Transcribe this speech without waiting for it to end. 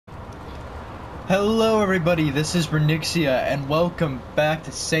Hello everybody, this is Ronnoxia, and welcome back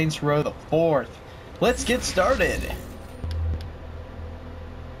to Saints Row the 4th. Let's get started!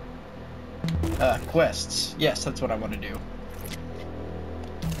 Quests. Yes, that's what I want to do.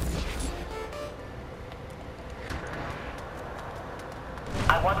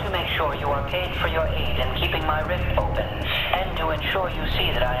 I want to make sure you are paid for your aid in keeping my rift open, and to ensure you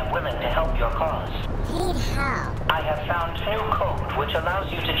see that I am willing to help your cause. Paid how? I have found new code which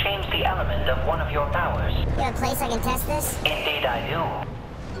allows you to change the element of one of your powers. You have a place I can test this? Indeed I do.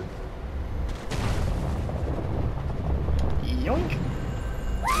 Yoink.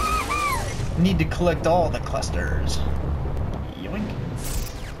 Need to collect all the clusters. Yoink.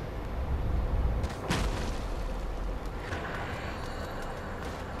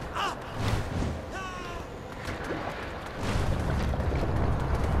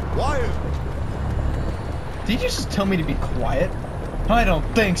 Wyatt! Did you just tell me to be quiet? I don't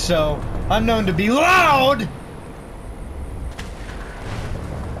think so. I'm known to be loud!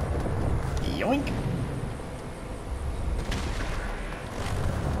 Yoink.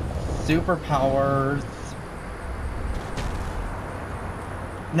 Superpowers.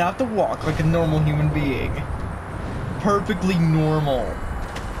 Now I have to walk like a normal human being. Perfectly normal.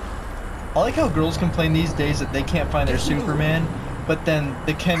 I like how girls complain these days that they can't find their Superman, but then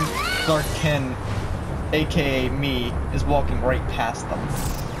the Clark Kent, aka me, is walking right past them.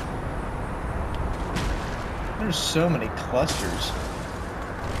 There's so many clusters.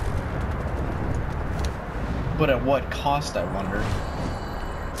 But at what cost, I wonder?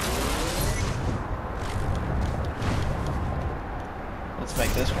 Let's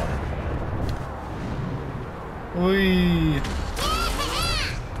make this one. Whee!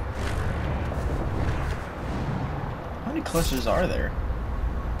 How many clusters are there?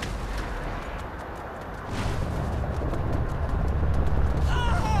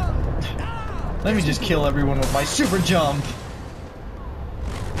 Let me just kill everyone with my super jump.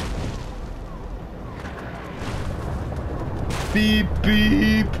 Beep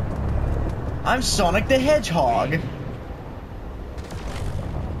beep. I'm Sonic the Hedgehog.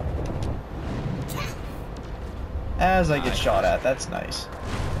 As I get shot at, that's nice.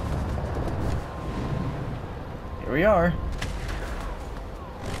 Here we are.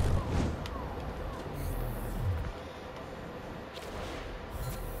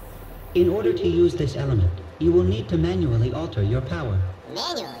 In order to use this element, you will need to manually alter your power.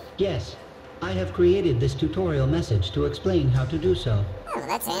 Manually? Yes. I have created this tutorial message to explain how to do so. Oh,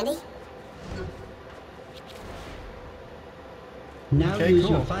 that's handy. Now Okay, use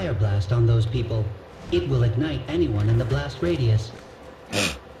cool. your fire blast on those people. It will ignite anyone in the blast radius.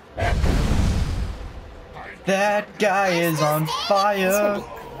 That guy is on This fire. would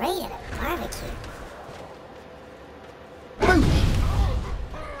be great at a barbecue.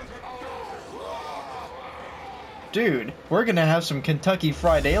 Dude, we're gonna have some Kentucky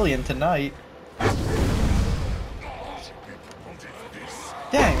Fried Alien tonight.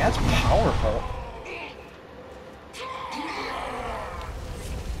 Dang, that's powerful.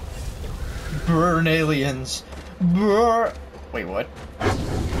 Burn aliens. Burn. Wait, what?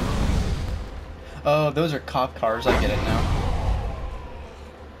 Oh, those are cop cars. I get it now.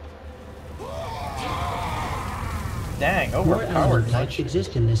 Dang, More overpowered element types much.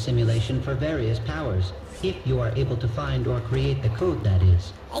 exist in this simulation for various powers, if you are able to find or create the code, that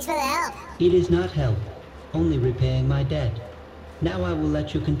is. Thanks for the help. It is not help, only repaying my debt. Now I will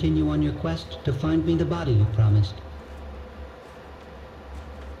let you continue on your quest to find me the body you promised.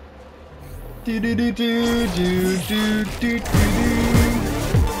 Do do do do do do do do.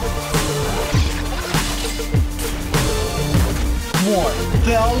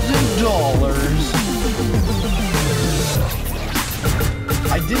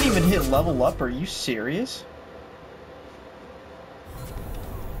 $1,000. I didn't even hit level up. Are you serious?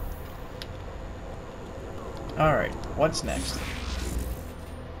 All right, what's next?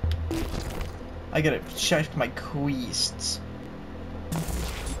 I gotta check my quests.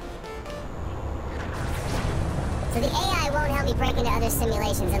 So the AI won't help me break into other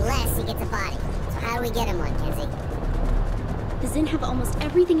simulations unless he gets a body. So how do we get him one, Kenzie? The Zin have almost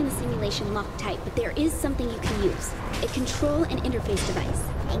everything in the simulation locked tight, but there is something you can use. A control and interface device.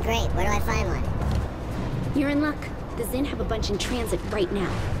 Hey, great. Where do I find one? You're in luck. The Zin have a bunch in transit right now.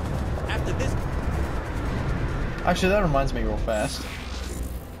 After this, Actually, that reminds me real fast.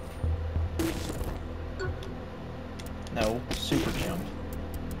 No, super jump.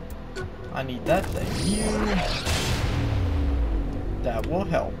 I need that thing. That will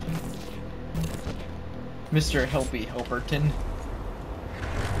help. Mr. Helpy Helperton.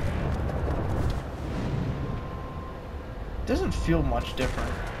 Doesn't feel much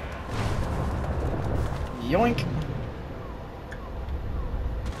different. Yoink.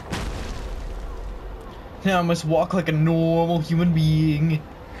 Now I must walk like a normal human being.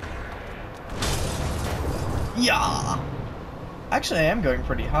 Yeah. Actually, I am going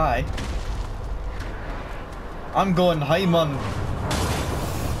pretty high. I'm going high, man.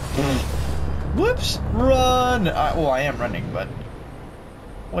 Whoops! Run! Well, I am running, but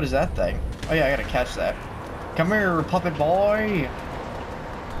what is that thing? Oh yeah, I gotta catch that. Come here, puppet boy.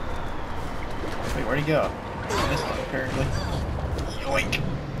 Wait, where'd he go? This one, apparently. Yoink!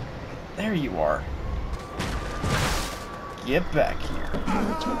 There you are. Get back here.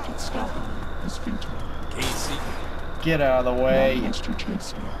 Casey. Get out of the way.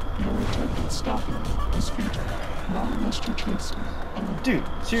 Dude,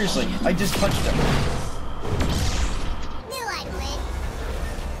 seriously, I just touched him. Knew I'd win.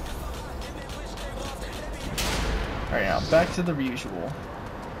 Alright, now back to the usual.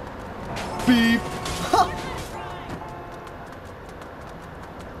 Beep!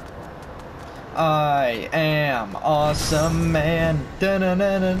 I am awesome man.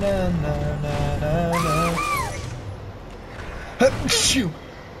 Da-na-na-na-na-na-na-na. Shoo!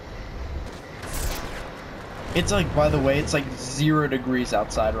 It's like, by the way, it's like 0 degrees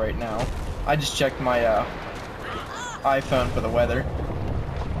outside right now. I just checked my iPhone for the weather.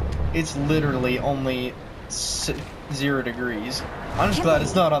 It's literally only 0 degrees. I'm just glad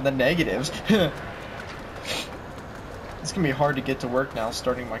it's not on the negatives. It's gonna be hard to get to work now,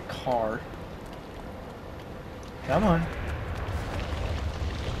 starting my car. Come on.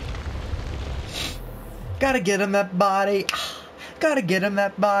 Gotta get him that body. Gotta get him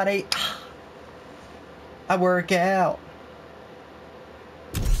that body. I work out.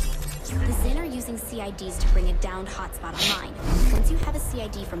 The Zin are using CIDs to bring a downed hotspot online. Once you have a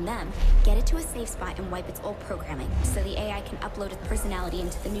CID from them, get it to a safe spot and wipe its old programming, so the AI can upload its personality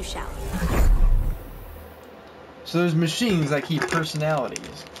into the new shell. So there's machines that keep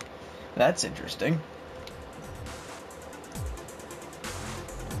personalities. That's interesting.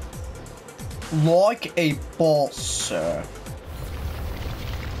 Like a boss, sir.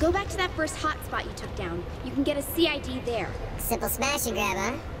 Go back to that first hotspot you took down. You can get a CID there. Simple smash and grab,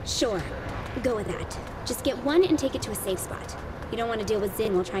 huh? Sure. Go with that. Just get one and take it to a safe spot. You don't want to deal with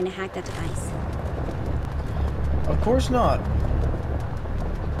Zin while trying to hack that device. Of course not.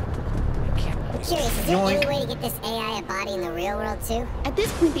 I'm curious, is there any way to get this AI a body in the real world too? At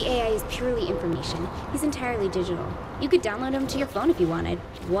this point, the AI is purely information. He's entirely digital. You could download him to your phone if you wanted.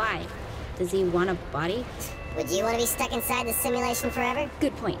 Why? Does he want a body? Would you want to be stuck inside the simulation forever?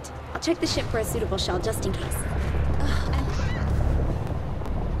 Good point. I'll check the ship for a suitable shell just in case.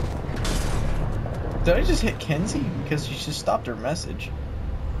 Did I just hit Kenzie? Because she just stopped her message.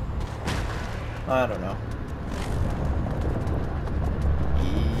 I don't know.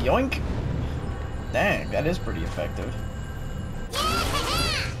 Yoink! Dang, that is pretty effective.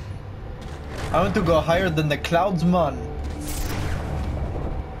 I want to go higher than the clouds, man.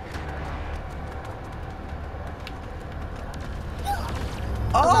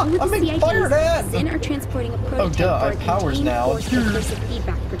 Along with I'm the being fired at! CIDs, Zin are transporting a prototype Oh, duh, I for have a powers contained now. force recursive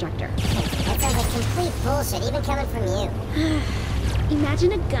feedback projector. That sounds like complete bullshit, even coming from you.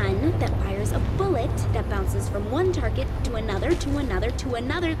 Imagine a gun that fires a bullet that bounces from one target to another, to another, to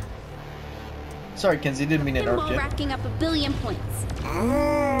another. Sorry, Kenzie, didn't mean to interrupt While you. racking up 1 billion points.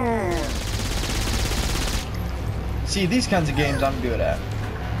 Oh. See, these kinds of games I'm good at.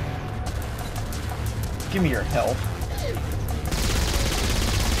 Give me your help.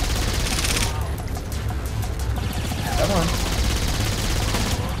 Come on.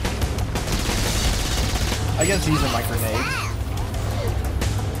 I guess these are my grenades.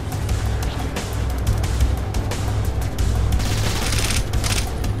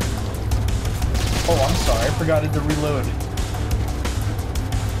 Oh, I'm sorry. I forgot it to reload.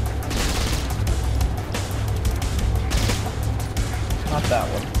 Not that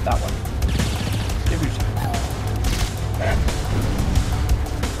one. That one. Give me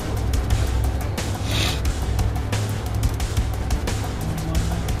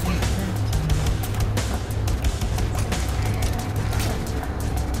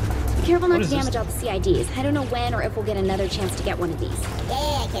Be careful not What to is this? damage all the CIDs. I don't know when or if we'll get another chance to get one of these.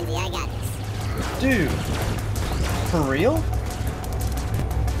 Yeah, Kenzie, I got this. Dude. For real?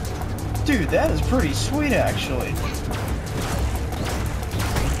 Dude, that is pretty sweet, actually.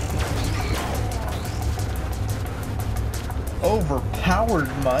 Overpowered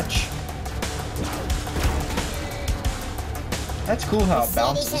much. That's cool how it CD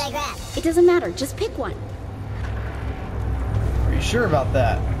bounces. should I grab? It doesn't matter. Just pick one. Are you sure about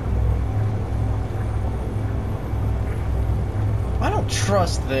that? I don't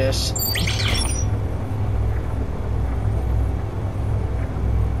trust this.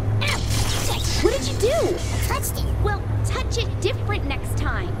 do? Touched it. Well, touch it different next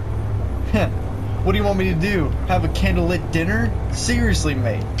time. Heh. What do you want me to do? Have a candlelit dinner? Seriously,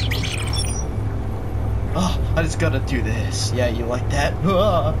 mate. Oh, I just gotta do this. Yeah, you like that?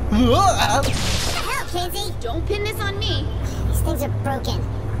 What the hell, Kinsey? Don't pin this on me. These things are broken.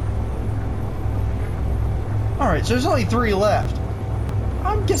 Alright, so there's only 3 left.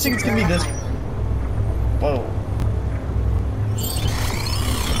 I'm guessing it's gonna be this. Whoa.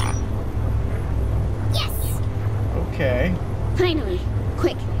 Yes! Okay. Finally.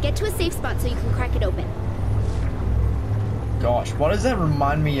 Quick, get to a safe spot so you can crack it open. Gosh, why does that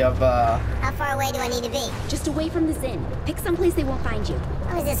remind me of, How far away do I need to be? Just away from the Zin. Pick someplace they won't find you.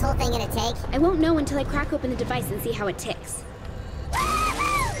 How is this whole thing gonna take? I won't know until I crack open the device and see how it ticks.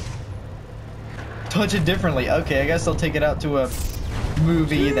 touch it differently? Okay, I guess I'll take it out to a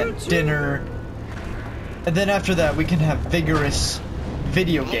movie, then dinner. And then after that, we can have vigorous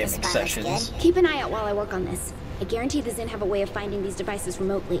video gaming sessions. Keep an eye out while I work on this. I guarantee the Zin have a way of finding these devices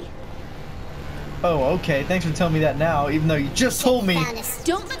remotely. Oh, okay. Thanks for telling me that now, even though you just told me.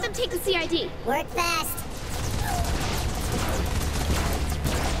 Don't let them take the CID. Work fast.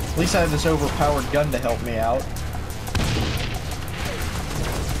 At least I have this overpowered gun to help me out.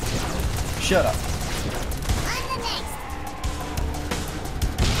 Shut up. On the next.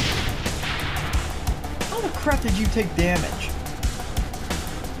 How the crap did you take damage?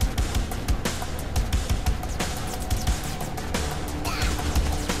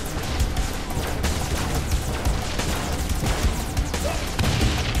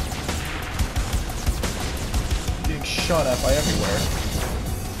 Being shot at by everywhere.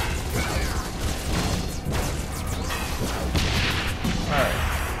 Alright.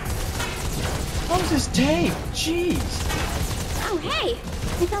 How does this take? Jeez. Oh, hey!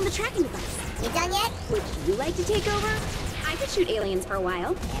 I found the tracking device. You done yet? Would you like to take over? I could shoot aliens for a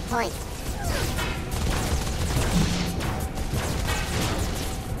while. Fair point.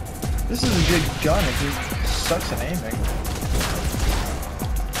 This is a good gun, it just sucks at aiming.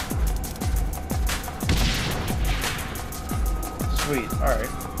 Sweet,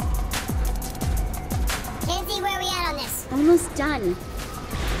 alright. Kenzie, where are we at on this? Almost done.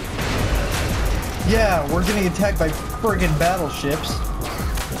 Yeah, we're getting attacked by friggin' battleships.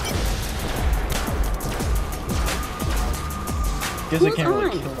 Guess I can't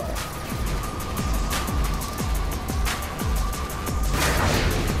really kill that.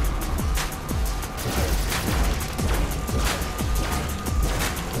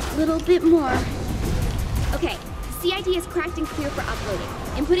 Little bit more. Okay, CID is cracked and clear for uploading.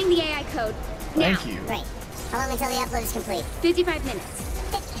 Inputting the AI code. Now. Thank you. Great. How long until the upload is complete? 55 minutes.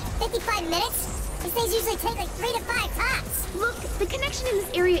 55 minutes? These things usually take like 3 to 5 tops. Look, the connection in this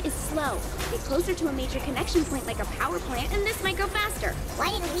area is slow. Get closer to a major connection point like a power plant, and this might go faster.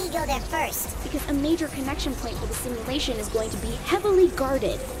 Why didn't we go there first? Because a major connection point for the simulation is going to be heavily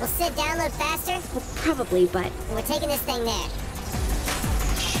guarded. Will Sid download faster? Well, probably, but And we're taking this thing there.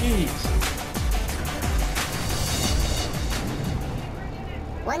 Jeez.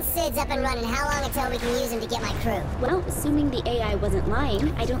 Once Sid's up and running, how long until we can use him to get my crew? well, assuming the AI wasn't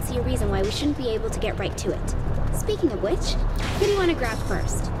lying, I don't see a reason why we shouldn't be able to get right to it. Speaking of which, who do you want to grab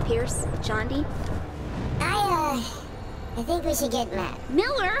first? Pierce? Chandi? I think we should get Matt.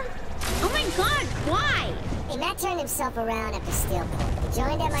 Miller? Oh my god, why? Hey, Matt turned himself around after Steelport. He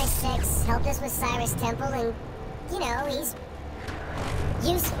joined MI6, helped us with Cyrus Temple, and, you know, he's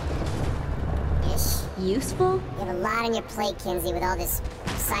useful-ish. Useful? You have a lot on your plate, Kinsey, with all this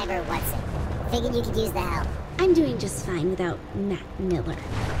cyber what's-it. Figured you could use the help. I'm doing just fine without Matt Miller.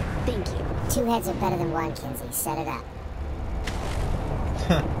 Thank you. 2 heads are better than 1, Kinsey. Set it up.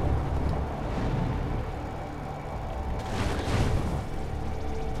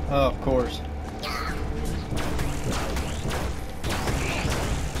 Oh, of course.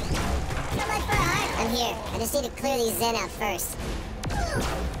 I'm here. I just need to clear these Zen out first.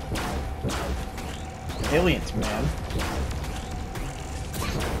 Aliens, man.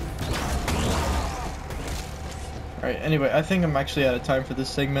 Alright, anyway, I think I'm actually out of time for this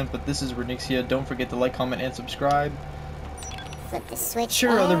segment, but this is Ronnoxia. Don't forget to like, comment, and subscribe. Flip the switch.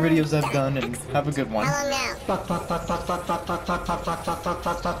 Share other videos I've done, and have a good one. How long now?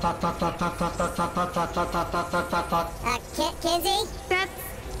 Kinsey?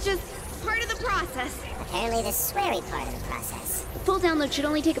 That's just part of the process. Apparently the sweary part of the process. Full download should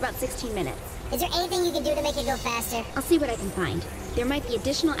only take about 16 minutes. Is there anything you can do to make it go faster? I'll see what I can find. There might be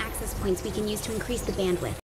additional access points we can use to increase the bandwidth.